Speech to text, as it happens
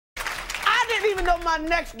didn't even know my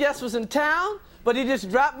next guest was in town, but he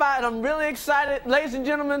just dropped by, and I'm really excited. Ladies and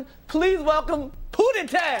gentlemen, please welcome Pootie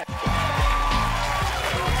Tang.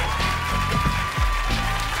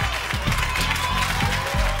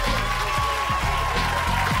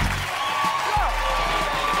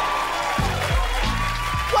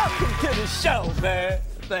 Welcome to the show, man.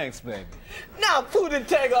 Thanks, baby. Now, Pootie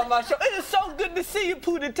Tang on my show. It is so good to see you,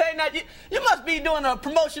 Pootie Tang. Now, you must be doing a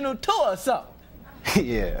promotional tour or something.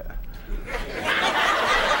 Yeah.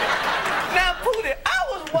 Now, Pootie, I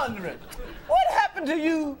was wondering, what happened to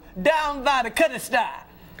you down by the Cuddy style?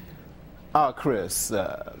 Oh, Chris,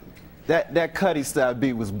 that Cuddy style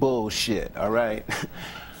beat was bullshit, all right?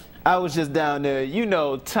 I was just down there, you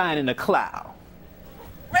know, tying in a cloud.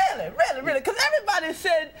 Really? Because everybody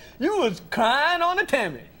said you was crying on the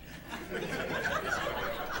Tammy.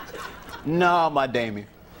 No, my Damie.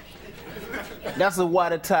 That's a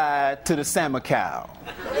water tie to the salmon cow.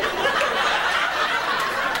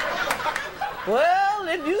 Well,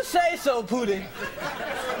 if you say so, Pootie.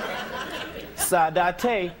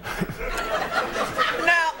 Sadate.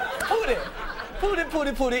 Now,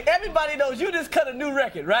 Pootie, everybody knows you just cut a new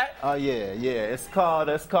record, right? Oh, yeah. It's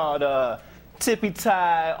called Tippy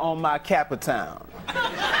Tie on My Capitown.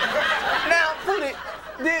 Now, Pootie,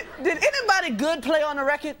 did anybody good play on the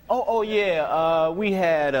record? Oh yeah. We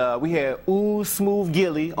had Ooh Smooth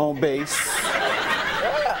Gilly on bass.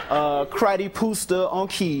 Critty Pooster on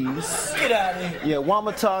keys. Get out of here. Yeah,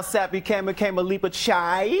 Wamatar Sappy came a leap of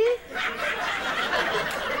chai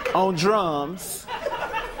on drums.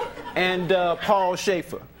 And Paul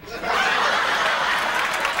Schaefer. You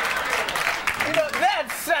know,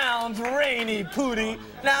 that sounds rainy, Pootie.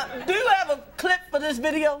 Now, do you have a clip for this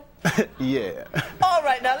video? Yeah. All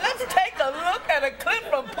right, now let's take a look at a clip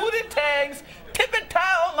from Pootie Tang's Tippy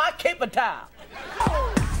Tie on My Capitown.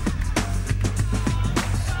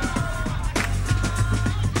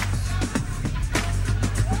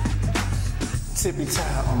 Tippy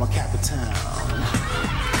tie on my Capitown.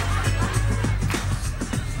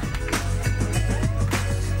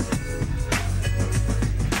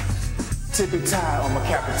 Tippy tie on my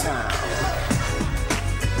Capitown.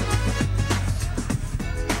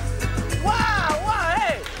 Wow,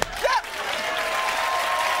 hey!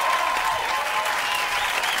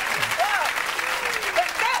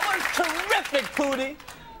 That was terrific, Pootie.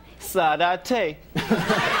 Sadate.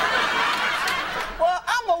 Well,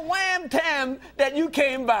 I'm a wham-tam that you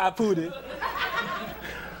came by, Pootie.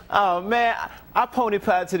 Oh, man, I pony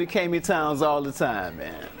pie to the Cammy Towns all the time,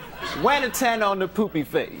 man. Wham and tan on the poopy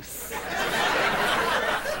face.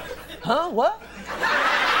 Huh? What?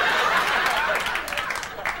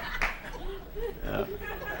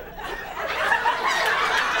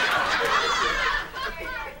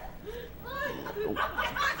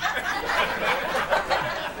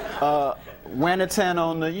 Wham and tan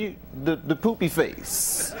on the poopy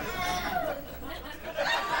face.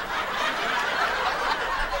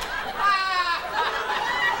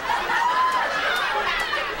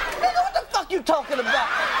 What the fuck you talking about?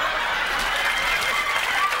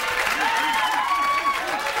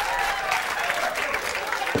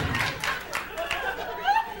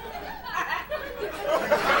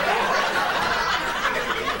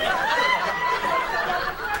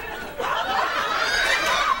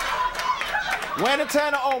 Wham and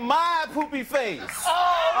tan on my poopy face.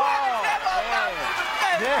 Oh,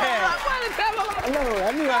 yeah.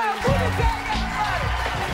 I knew I